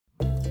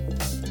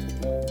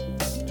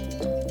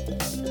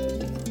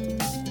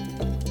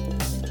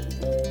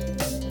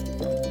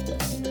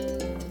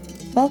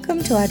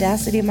Welcome to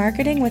Audacity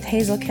Marketing with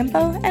Hazel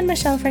Kimpo and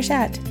Michelle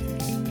Frechette.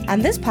 On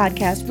this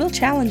podcast, we'll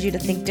challenge you to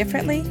think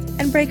differently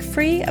and break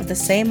free of the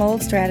same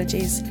old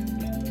strategies.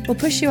 We'll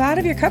push you out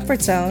of your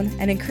comfort zone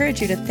and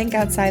encourage you to think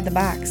outside the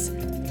box.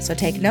 So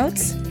take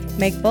notes,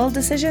 make bold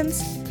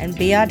decisions, and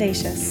be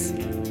audacious.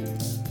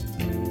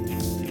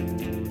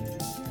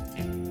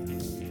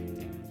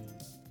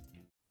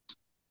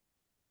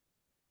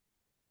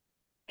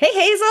 Hey,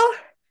 Hazel.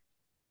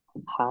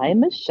 Hi,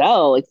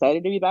 Michelle.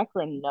 Excited to be back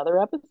for another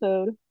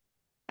episode.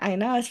 I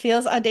know it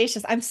feels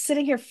audacious. I'm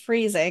sitting here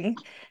freezing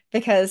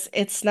because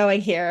it's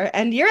snowing here,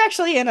 and you're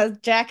actually in a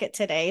jacket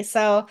today.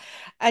 So,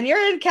 and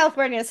you're in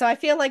California, so I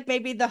feel like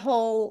maybe the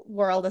whole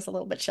world is a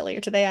little bit chillier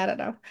today. I don't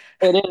know.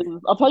 It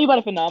is. I'll tell you about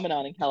a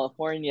phenomenon in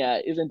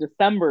California. Is in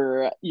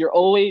December, you're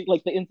always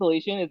like the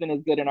insulation isn't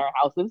as good in our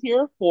houses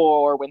here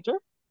for winter.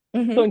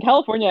 So Hmm. in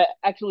California,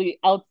 actually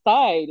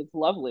outside it's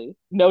lovely,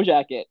 no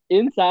jacket.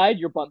 Inside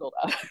you're bundled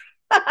up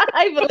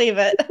I believe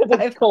it.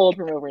 because it's cold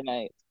from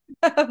overnight.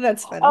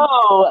 That's funny.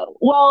 Oh,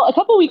 well, a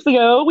couple weeks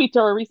ago,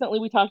 recently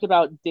we talked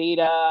about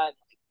data and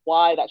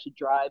why that should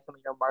drive some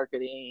of your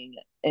marketing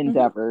Hmm.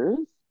 endeavors.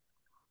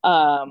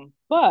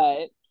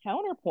 But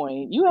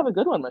counterpoint, you have a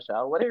good one,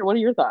 Michelle. What are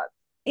your thoughts?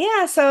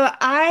 Yeah, so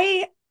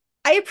I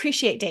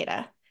appreciate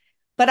data,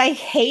 but I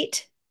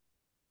hate,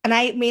 and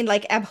I mean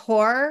like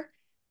abhor,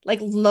 like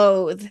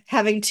loathe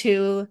having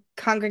to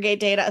congregate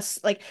data,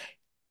 like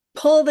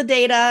pull the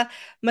data,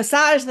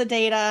 massage the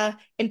data,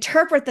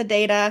 interpret the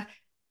data.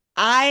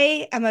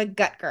 I am a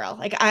gut girl.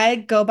 Like I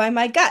go by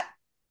my gut.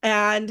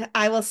 And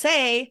I will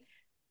say,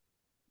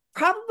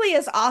 probably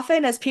as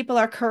often as people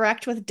are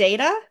correct with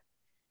data,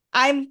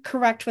 I'm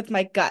correct with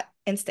my gut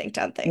instinct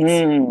on things.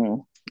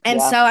 Mm, And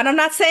yeah. so, and I'm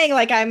not saying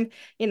like I'm,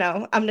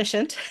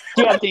 omniscient.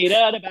 Do you have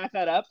data to back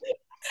that up?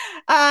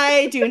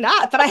 I do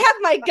not, but I have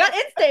my gut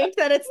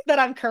instinct that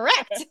I'm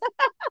correct.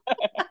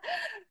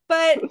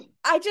 But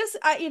I just,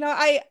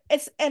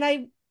 it's,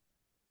 and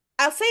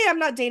I'll say I'm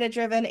not data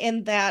driven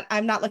in that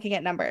I'm not looking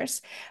at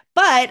numbers,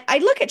 but I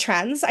look at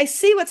trends. I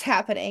see what's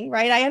happening,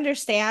 right? I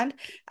understand.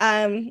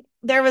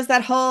 There was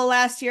that whole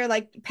last year,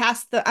 like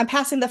I'm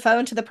passing the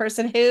phone to the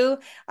person who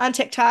on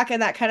TikTok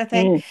and that kind of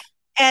thing.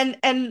 Mm,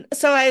 And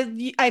so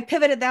I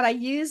pivoted that. I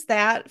used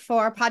that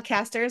for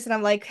podcasters, and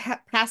I'm like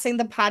passing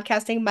the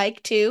podcasting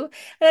mic too.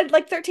 And I had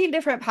like 13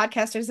 different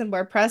podcasters in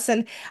WordPress,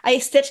 and I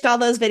stitched all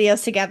those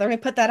videos together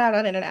and put that out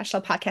on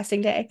International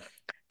Podcasting Day.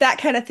 That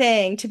kind of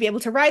thing to be able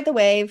to ride the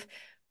wave,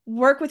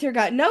 work with your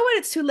gut, know when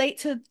it's too late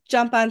to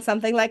jump on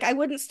something. Like I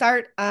wouldn't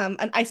start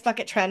an ice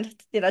bucket trend,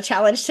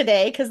 challenge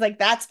today because like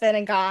that's been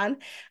and gone.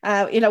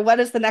 What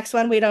is the next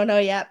one? We don't know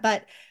yet,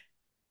 but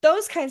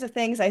those kinds of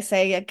things I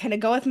say I kind of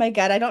go with my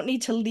gut. I don't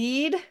need to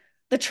lead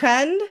the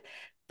trend,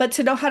 but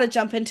to know how to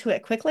jump into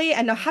it quickly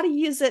and know how to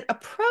use it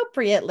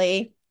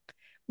appropriately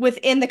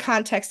within the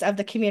context of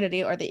the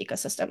community or the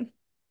ecosystem.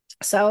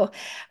 So,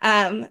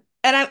 and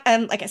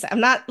like I said, I'm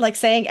not like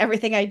saying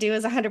everything I do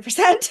is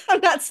 100%.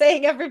 I'm not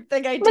saying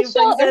everything I do Michelle,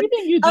 brings in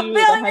everything you a do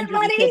is billion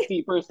money.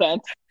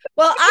 150%.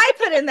 Well, I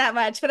put in that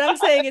much, but I'm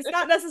saying it's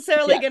not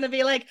necessarily Yes. going to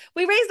be like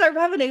we raised our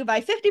revenue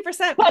by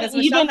 50% But because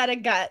Michelle even had a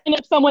gut.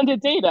 if someone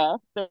did data,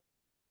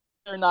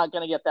 they're not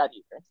going to get that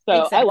either. So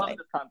I love Exactly.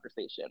 this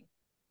conversation.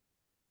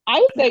 I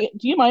would Yeah. say,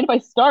 do you mind if I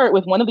start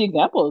with one of the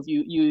examples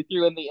you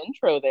threw in the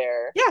intro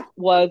there Yeah.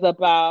 was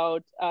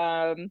about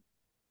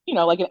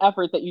like an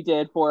effort that you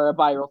did for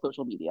viral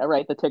social media,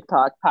 right? The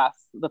TikTok pass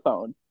the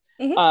phone.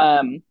 Hmm.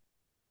 Um,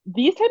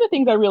 these type of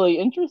things are really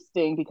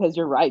interesting because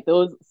you're right.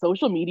 Those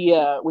social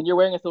media, when you're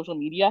wearing a social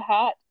media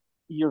hat,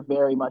 you're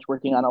very much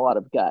working on a lot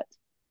of gut.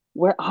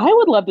 Where I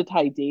would love to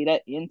tie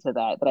data into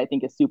that I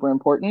think is super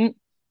important,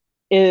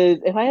 is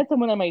if I had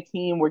someone on my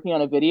team working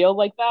on a video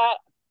like that,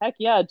 heck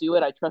yeah, do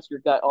it. I trust your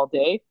gut all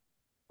day.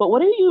 But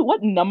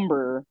what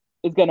number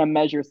is going to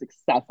measure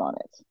success on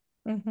it?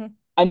 Hmm.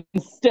 I'm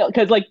still,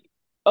 because like,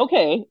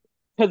 okay,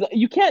 because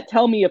you can't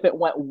tell me if it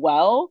went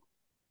well.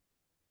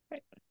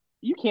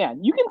 You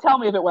can tell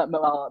me if it went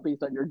well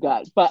based on your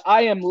gut, but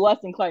I am less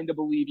inclined to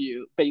believe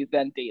you based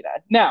on data.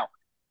 Now,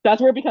 that's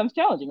where it becomes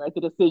challenging, right?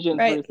 The decisions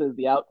Right. versus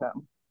the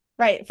outcome.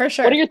 Right. For What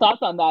sure. are your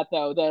thoughts on that,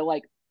 though? The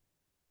like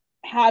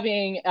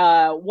having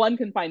one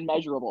can find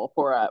measurable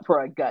for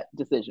a gut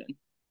decision.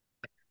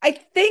 I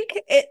think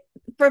it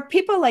for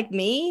people like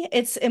me,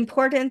 it's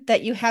important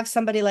that you have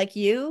somebody like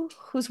you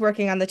who's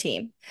working on the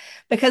team.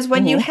 Because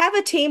when you Mm-hmm. have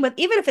a team with,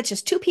 even if it's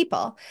just two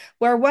people,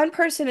 where one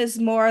person is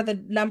more the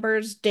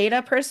numbers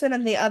data person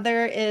and the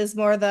other is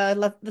more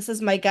this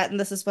is my gut and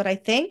this is what I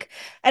think.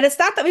 And it's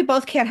not that we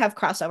both can't have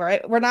crossover,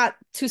 right? We're not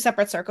two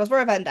separate circles.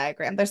 We're a Venn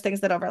diagram. There's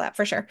things that overlap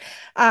for sure.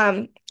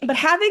 But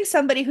having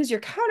somebody who's your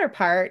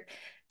counterpart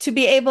to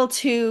be able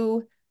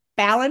to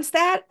balance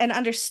that and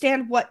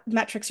understand what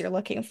metrics you're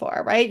looking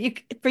for,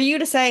 right? For you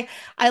to say,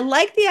 I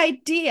like the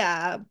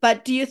idea,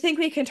 but do you think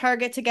we can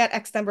target to get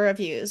X number of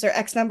views or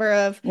X number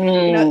of,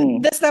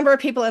 Mm, this number of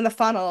people in the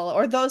funnel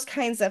or those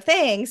kinds of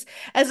things,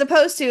 as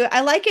opposed to,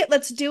 I like it,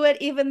 let's do it,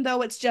 even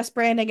though it's just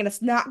branding and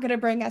it's not going to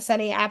bring us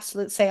any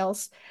absolute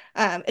sales.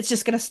 It's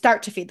just going to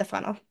start to feed the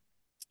funnel.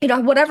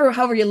 whatever,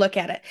 however you look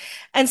at it.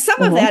 And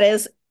some of Hmm. that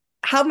is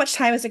how much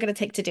time is it going to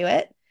take to do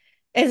it?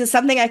 Is it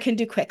something I can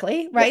do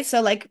quickly, Yep. right?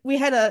 So like we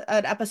had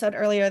an episode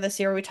earlier this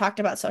year where we talked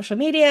about social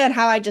media and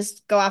how I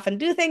just go off and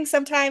do things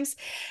sometimes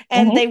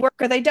and Hmm. they work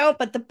or they don't,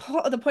 but the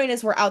point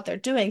is we're out there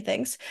doing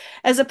things.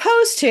 As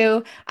opposed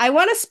to I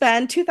want to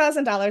spend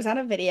 $2,000 on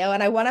a video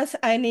and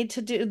I need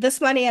to do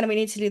this money and we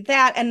need to do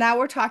that, and now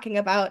we're talking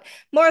about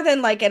more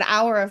than like an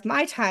hour of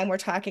my time. We're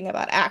talking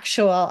about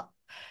actual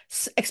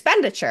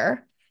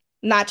expenditure,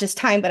 not just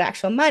time, but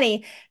actual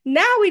money.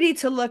 Now we need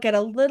to look at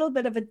a little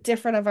bit of a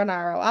different of an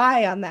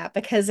ROI on that,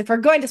 because if we're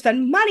going to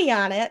spend money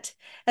on it,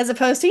 as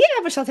opposed to, yeah,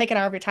 but she'll take an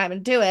hour of your time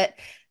and do it,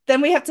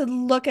 then we have to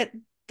look at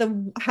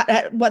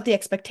at what the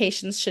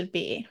expectations should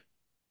be.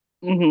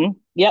 Hmm.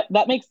 Yep,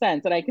 that makes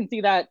sense. And I can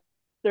see that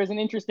there's an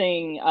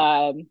interesting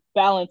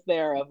balance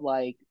there of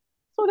like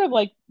sort of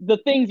like the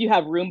things you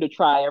have room to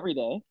try every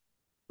day,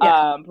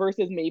 Yeah.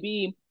 versus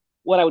maybe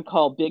what I would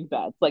call big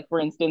bets. Like for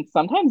instance,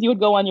 sometimes you would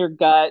go on your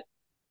gut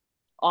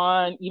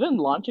on even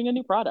launching a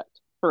new product,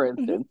 for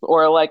Hmm. instance,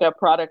 or like a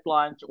product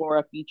launch or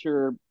a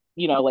feature,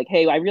 like,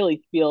 hey, I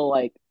really feel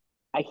like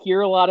I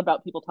hear a lot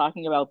about people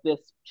talking about this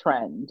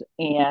trend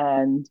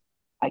and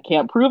I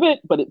can't prove it,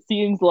 but it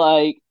seems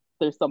like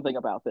there's something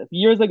about this.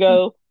 Years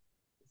ago,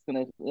 it's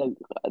gonna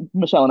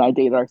Michelle and I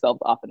dated ourselves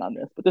often on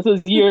this, but this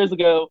was years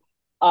ago.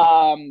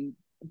 Um,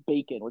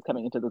 Bacon was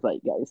coming into the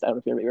zeitgeist. I don't know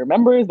if everybody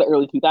remembers the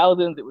early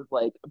 2000s. It was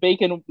like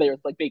bacon. There was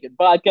like bacon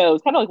vodka. It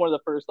was kind of like one of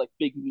the first like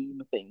big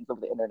meme things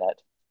of the internet.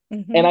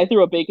 And Hmm. I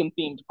threw a bacon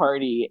themed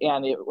party,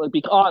 and it would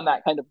be on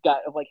that kind of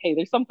gut of like, hey,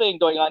 there's something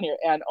going on here,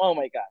 and oh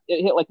my god,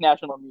 it hit like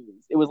national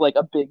news. It was like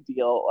a big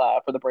deal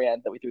for the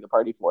brand that we threw the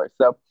party for.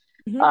 So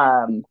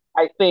Hmm.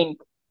 I think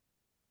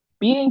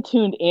being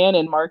tuned in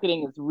and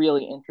marketing is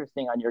really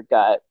interesting on your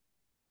gut.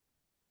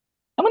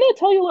 I'm going to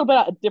tell you a little bit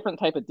about a different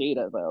type of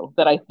data though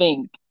that I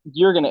think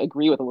you're going to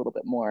agree with a little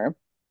bit more,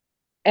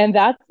 and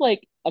that's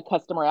like a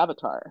customer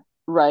avatar,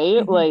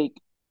 right? Hmm. Like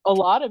a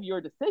lot of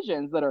your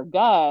decisions that are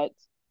gut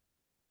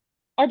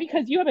are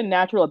because you have a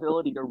natural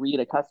ability to read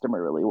a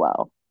customer really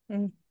well.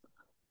 Hmm.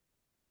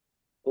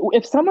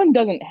 If someone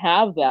doesn't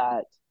have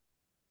that,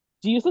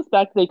 do you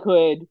suspect they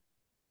could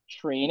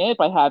train it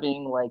by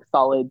having like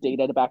solid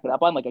data to back it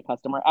up on, like a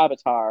customer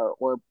avatar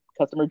or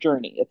customer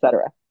journey,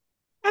 etc.?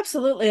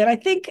 Absolutely. And I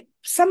think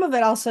some of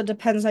it also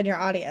depends on your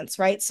audience,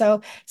 right?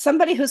 So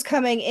somebody who's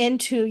coming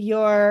into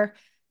your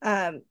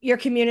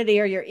community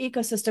or your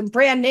ecosystem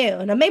brand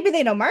new. Now maybe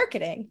they know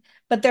marketing,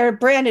 but they're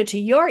brand new to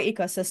your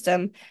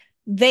ecosystem.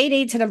 They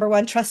need to, number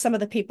one, trust some of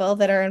the people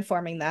that are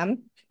informing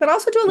them, but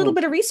also do a little Mm,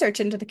 bit of research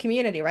into the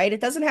community, right?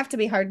 It doesn't have to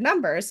be hard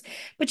numbers,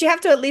 but you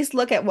have to at least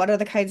look at what are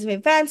the kinds of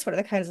events, what are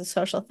the kinds of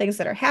social things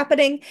that are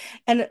happening,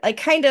 and like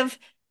kind of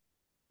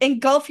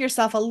engulf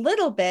yourself a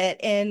little bit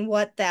in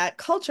what that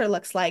culture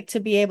looks like to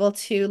be able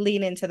to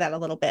lean into that a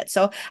little bit.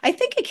 So I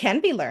think it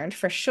can be learned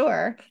for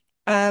sure.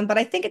 But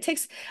I think it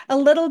takes a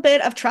little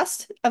bit of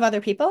trust of other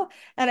people.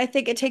 And I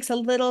think it takes a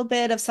little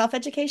bit of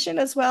self-education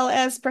as well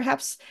as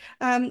perhaps,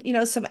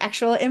 some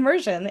actual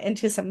immersion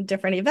into some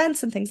different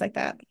events and things like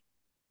that.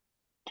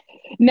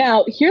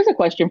 Now, here's a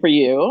question for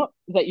you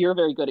that you're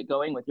very good at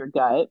going with your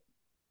gut.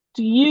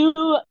 Do you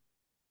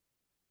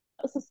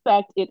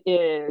suspect it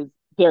is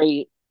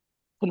very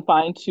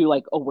confined to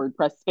like a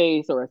WordPress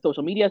space or a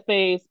social media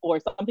space or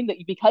something that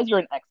you, because you're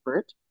an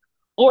expert,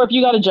 or if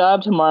you got a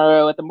job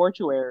tomorrow at the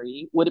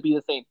mortuary, would it be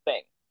the same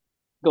thing?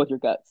 Go with your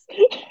guts.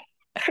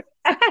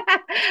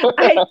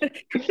 I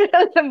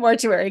the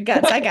mortuary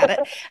guts. I got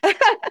it.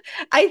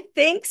 I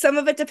think some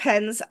of it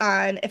depends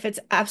on if it's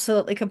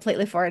absolutely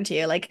completely foreign to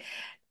you. Like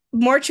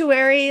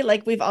mortuary,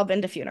 like we've all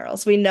been to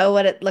funerals. We know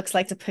what it looks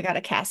like to pick out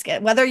a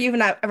casket. Whether you've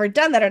not ever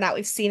done that or not,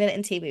 we've seen it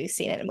in TV, we've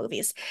seen it in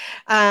movies.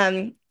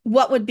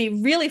 What would be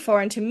really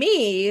foreign to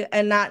me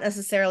and not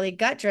necessarily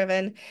gut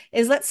driven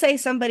is, let's say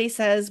somebody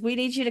says, we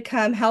need you to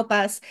come help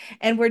us,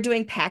 and we're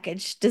doing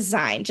package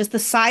design, just the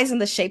size and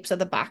the shapes of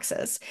the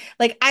boxes.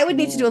 Like I would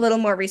need to do a Mm, little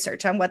more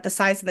research on what the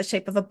size and the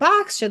shape of a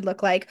box should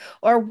look like,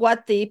 or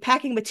what the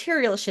packing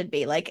material should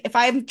be. Like if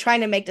I'm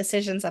trying to make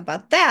decisions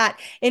about that,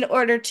 in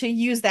order to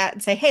use that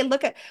and say, hey,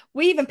 look at,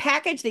 we even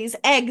package these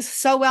eggs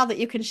so well that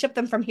you can ship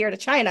them from here to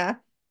China,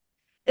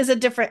 is a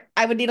different,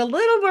 I would need a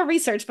little more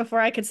research before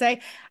I could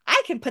say,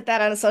 I can put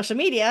that on a social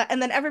media.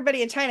 And then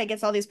everybody in China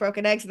gets all these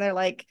broken eggs and they're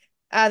like,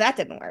 that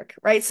didn't work.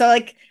 Right. So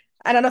like,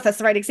 I don't know if that's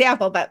the right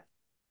example, but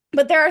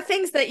there are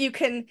things that you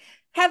can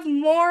have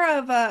more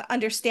of a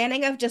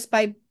understanding of just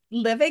by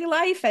living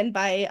life and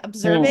by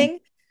mm. observing.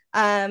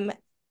 Um,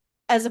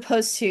 as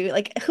opposed to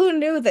like who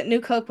knew that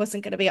new Coke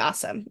wasn't going to be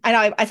awesome? I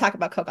know I talk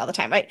about Coke all the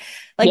time, right?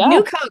 Like Yeah.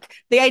 new Coke,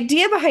 the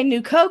idea behind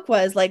new Coke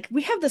was like,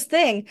 we have this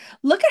thing.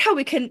 Look at how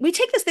we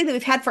take this thing that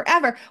we've had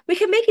forever, we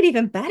can make it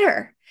even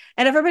better.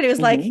 And everybody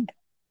was like, Hmm.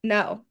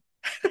 no.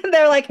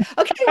 They're like,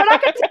 okay, we're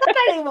not going to do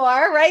that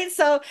anymore, right?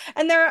 So,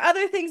 and there are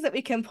other things that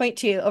we can point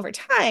to over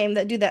time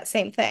that do that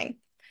same thing.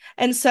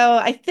 And so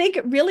I think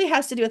it really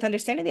has to do with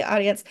understanding the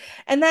audience.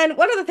 And then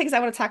one of the things I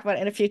want to talk about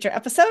in a future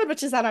episode,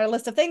 which is on our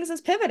list of things, is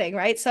pivoting,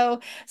 right? So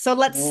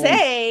let's Mm.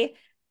 say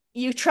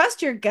you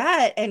trust your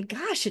gut and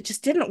gosh, it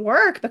just didn't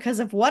work because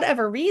of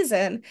whatever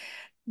reason,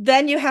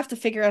 then you have to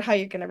figure out how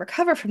you're going to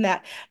recover from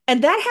that.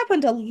 And that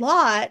happened a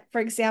lot,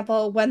 for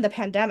example, when the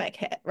pandemic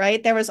hit,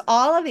 right? There was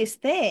all of these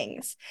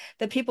things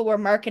that people were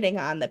marketing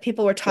on, that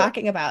people were Yep.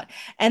 talking about,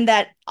 and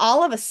that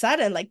all of a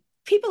sudden, like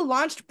people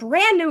launched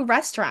brand new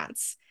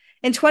restaurants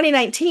in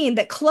 2019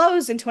 that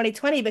closed in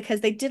 2020 because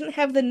they didn't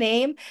have the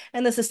name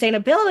and the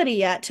sustainability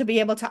yet to be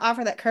able to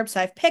offer that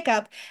curbside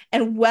pickup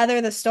and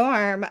weather the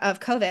storm of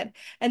COVID.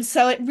 And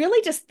so it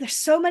really just, there's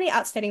so many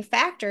outstanding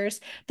factors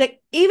that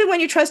even when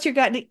you trust your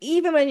gut, and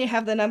even when you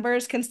have the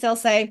numbers, can still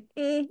say,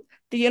 the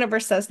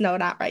universe says no,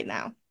 not right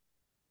now.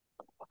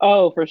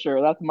 Oh, for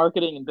sure. That's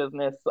marketing and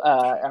business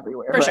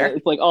everywhere, For right? sure.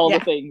 It's like all the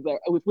Yeah. things that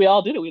if we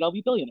all did it, we'd all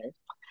be billionaires.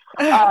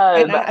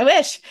 I Um, know. I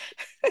wish.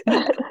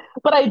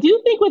 but I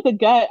do think with the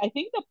gut, I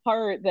think the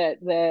part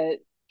that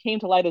came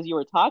to light as you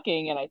were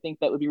talking, and I think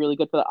that would be really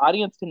good for the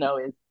audience to know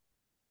is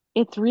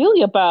it's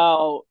really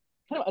about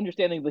kind of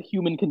understanding the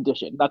human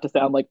condition, not to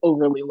sound like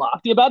overly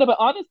lofty about it, but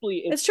honestly,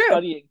 it's It's true.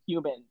 studying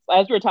humans.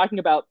 As we were talking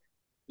about,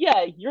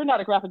 yeah, you're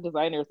not a graphic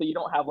designer, so you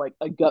don't have like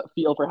a gut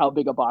feel for how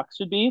big a box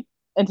should be.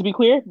 And to be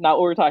clear, not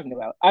what we're talking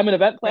about. I'm an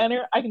event Right.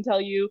 planner. I can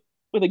tell you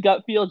with a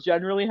gut feel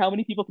generally how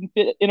many people can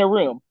fit in a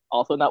room.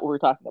 Also, not what we're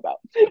talking about.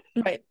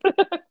 Right.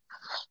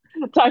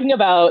 Talking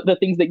about the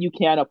things that you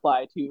can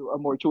apply to a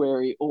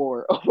mortuary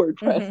or a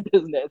WordPress Hmm.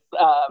 business.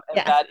 And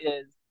Yeah. that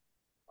is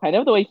kind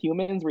of the way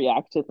humans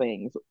react to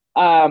things.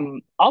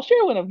 I'll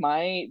share one of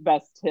my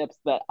best tips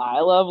that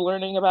I love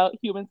learning about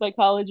human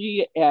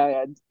psychology,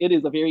 and it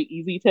is a very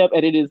easy tip,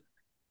 and it is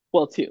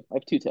well, two. I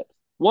have two tips.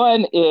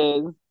 One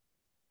is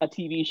a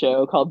TV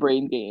show called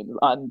Brain Games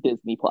on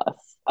Disney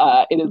Plus.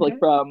 It is like Okay.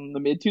 from the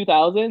mid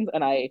 2000s,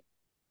 and I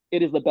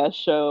it is the best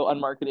show on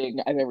marketing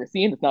I've ever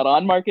seen. It's not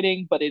on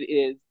marketing, but it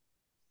is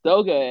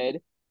so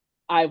good.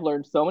 I've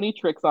learned so many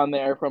tricks on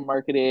there from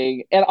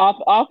marketing, and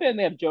often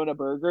they have Jonah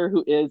Berger,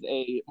 who is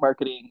a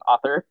marketing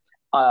author,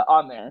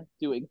 on there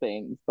doing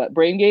things. But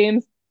Brain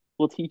Games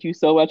will teach you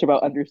so much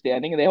about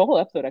understanding, and they have a whole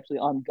episode actually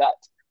on gut.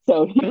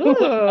 So you can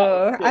look at that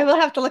one Ooh, I too. will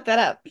have to look that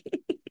up.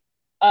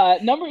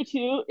 Number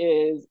two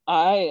is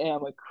I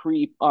am a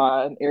creep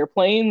on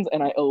airplanes,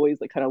 and I always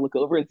like kind of look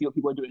over and see what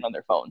people are doing on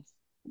their phones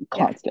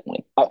Yeah.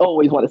 constantly. I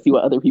always want to see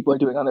what other people are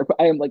doing on their.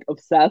 I am like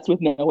obsessed with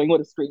knowing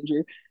what a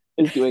stranger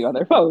is doing on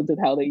their phones and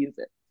how they use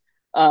it.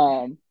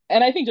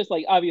 And I think just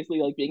like obviously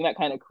like being that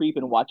kind of creep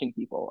and watching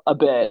people a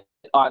bit,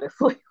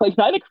 honestly, like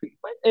not a creep,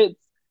 but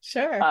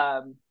Sure.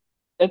 um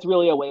it's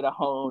really a way to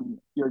hone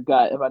your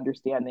gut of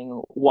understanding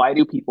why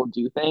do people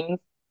do things.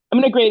 I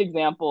mean, a great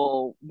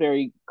example,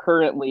 very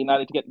currently, not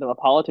to get into the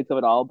politics of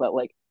it all, but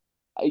like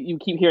you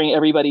keep hearing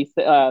everybody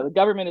say, the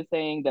government is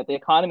saying that the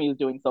economy is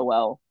doing so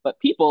well, but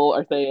people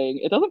are saying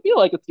it doesn't feel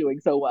like it's doing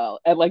so well.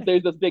 And like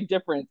there's this big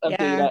difference of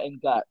data Yeah.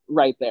 and gut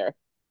right there.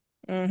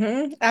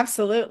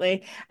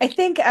 Absolutely. I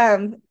think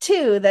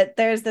too that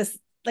there's this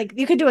like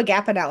you could do a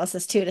gap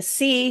analysis too to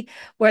see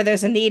where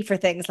there's a need for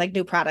things like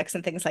new products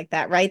and things like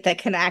that, right? That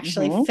can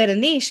actually Mm-hmm. fit a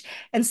niche.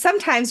 And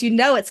sometimes you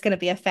know it's going to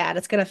be a fad.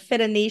 It's going to fit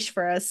a niche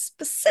for a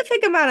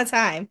specific amount of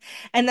time.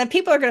 And then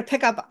people are going to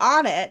pick up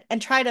on it and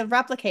try to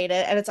replicate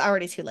it, and it's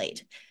already too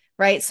late.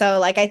 Right. So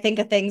like I think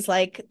of things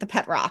like the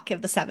pet rock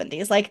of the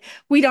 70s. Like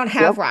we don't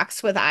have Yep.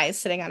 rocks with eyes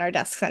sitting on our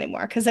desks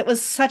anymore because it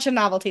was such a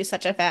novelty,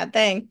 such a fad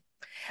thing.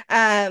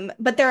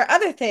 But there are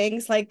other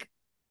things like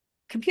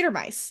computer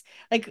mice.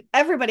 Like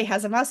everybody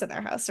has a mouse in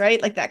their house,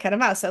 right? Like that kind of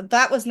mouse. So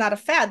that was not a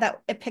fad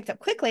that it picked up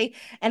quickly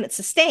and it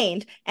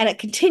sustained and it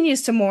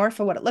continues to morph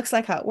for what it looks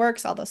like, how it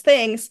works, all those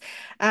things,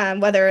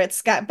 whether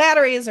it's got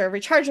batteries or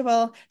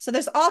rechargeable. So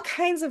there's all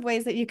kinds of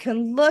ways that you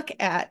can look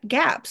at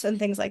gaps and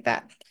things like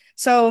that.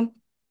 So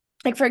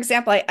like for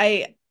example,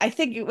 I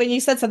think when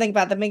you said something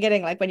about the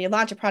beginning, like when you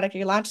launch a product or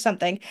you launch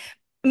something,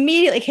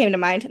 immediately came to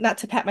mind, not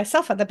to pat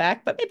myself on the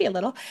back, but maybe a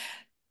little,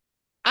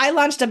 I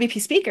launched WP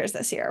speakers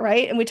this year,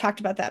 right? And we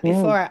talked about that Mm.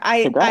 before.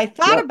 I Congrats.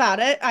 thought Yep. about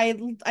it.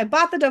 I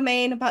bought the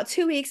domain about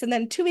 2 weeks, and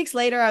then 2 weeks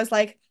later, I was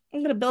like,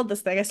 I'm gonna build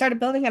this thing. I started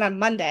building it on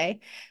Monday,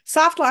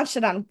 soft launched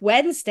it on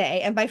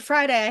Wednesday, and by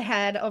Friday, I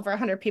had over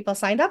 100 people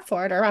signed up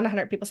for it, or around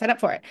 100 people signed up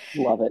for it.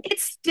 Love it.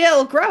 It's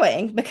still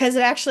growing because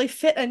it actually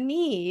fit a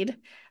need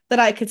that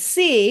I could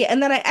see,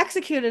 and then I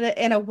executed it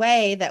in a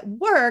way that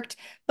worked,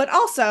 but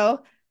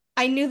also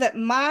I knew that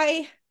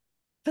my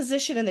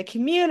position in the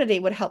community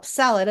would help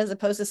sell it as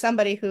opposed to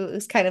somebody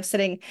who's kind of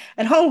sitting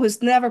at home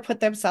who's never put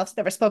themselves,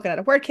 never spoken at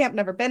a word camp,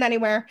 never been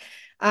anywhere,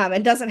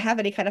 and doesn't have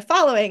any kind of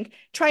following,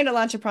 trying to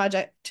launch a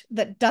project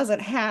that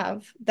doesn't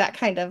have that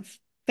kind of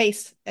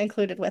face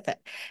included with it.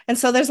 And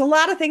so there's a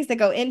lot of things that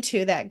go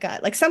into that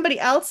gut. Like somebody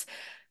else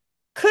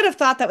could have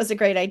thought that was a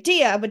great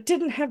idea, but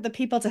didn't have the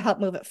people to help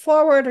move it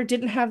forward or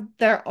didn't have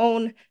their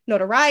own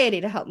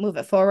notoriety to help move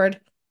it forward.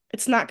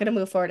 It's not going to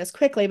move forward as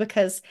quickly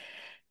because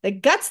the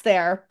gut's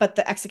there, but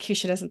the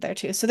execution isn't there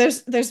too. So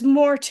there's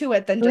more to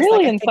it than just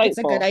like Really I think it's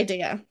a good insightful.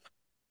 idea.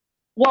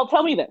 Well,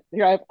 tell me this.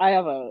 Here, I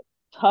have a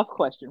tough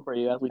question for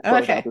you as we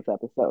close out Okay. this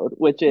episode,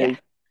 which Yeah. is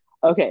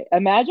okay,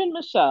 imagine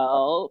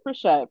Michelle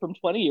Frechette from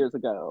 20 years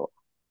ago.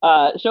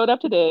 showed up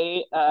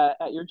today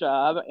at your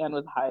job and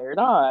was hired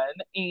on,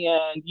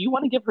 and you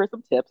want to give her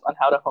some tips on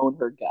how to hone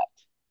her gut.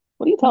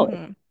 What do you tell her?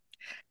 Mhm.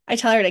 I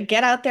tell her to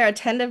get out there,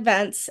 attend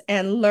events,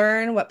 and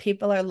learn what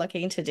people are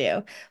looking to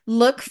do.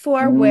 Look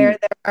for Mm, where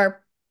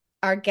there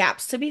are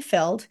gaps to be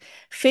filled.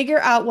 Figure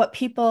out what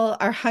people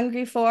are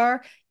hungry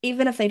for,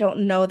 even if they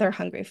don't know they're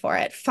hungry for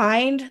it.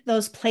 Find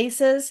those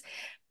places,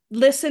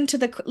 listen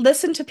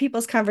to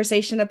people's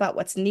conversation about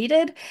what's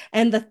needed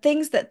and the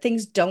things that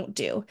things don't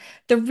do.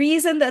 The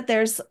reason that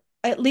there's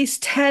at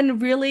least 10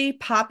 really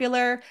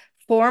popular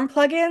form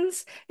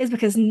plugins is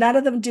because none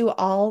of them do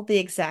all the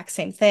exact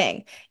same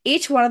thing.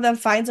 Each one of them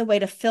finds a way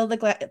to fill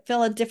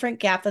a different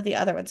gap that the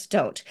other ones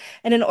don't.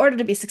 And in order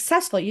to be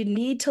successful, you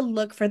need to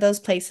look for those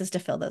places to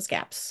fill those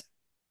gaps.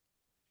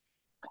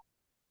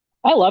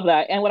 I love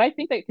that. And what I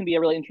think that can be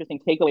a really interesting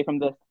takeaway from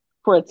this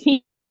for a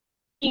team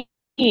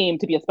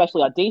to be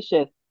especially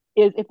audacious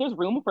is if there's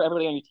room for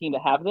everybody on your team to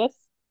have this,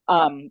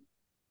 um,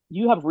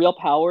 you have real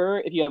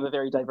power if you have a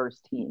very diverse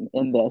team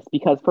in this.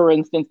 Because, for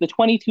instance, the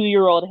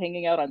 22-year-old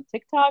hanging out on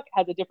TikTok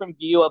has a different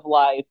view of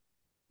life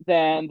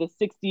than the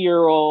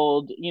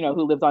 60-year-old,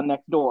 who lives on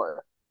next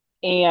door.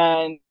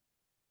 And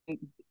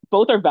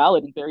both are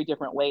valid in very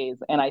different ways.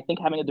 And I think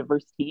having a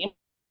diverse team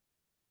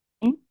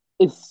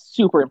is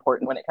super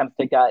important when it comes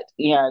to gut.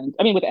 And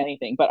I mean, with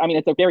anything, but I mean,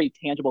 it's a very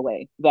tangible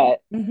way that,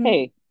 Mhm.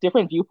 hey,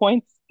 different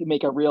viewpoints can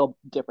make a real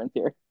difference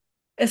here.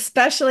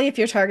 Especially if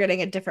you're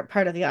targeting a different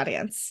part of the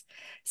audience.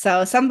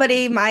 So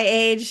somebody my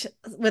age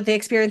with the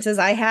experiences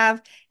I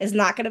have is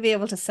not going to be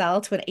able to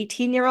sell to an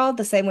 18-year-old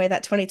the same way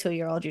that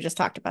 22-year-old you just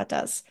talked about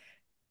does.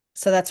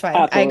 So that's why I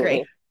agree.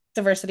 Absolutely.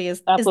 Diversity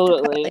is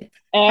Absolutely. definitely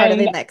part of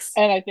the And mix.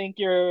 and I think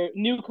your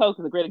new Coke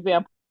is a great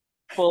example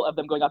of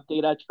them going off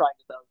data, trying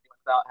to sell you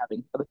without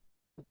having a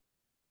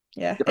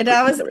Yeah. different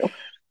person in the room.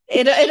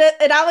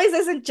 It always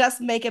isn't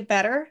just make it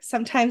better.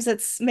 Sometimes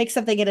it's make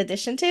something in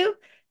addition to,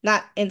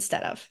 not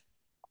instead of.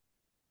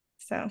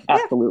 So yeah.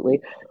 Absolutely.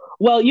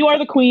 Well, you are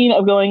the queen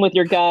of going with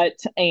your gut,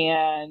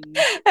 and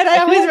And I I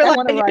feel always like I rely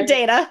want to on your write.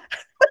 data.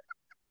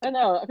 I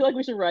know. I feel like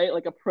we should write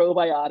like a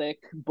probiotic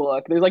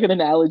book. There's like an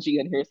analogy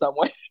in here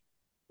somewhere.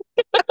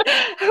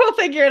 We'll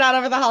figure it out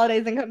over the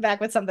holidays and come back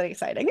with something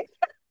exciting.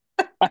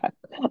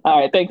 All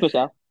right. Thanks,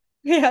 Michelle.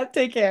 Yeah,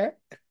 take care.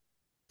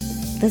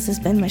 This has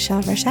been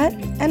Michelle Rochette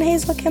and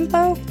Hazel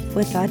Kimpo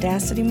with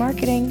Audacity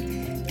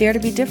Marketing. Dare to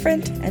be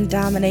different and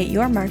dominate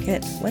your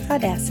market with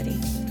Audacity.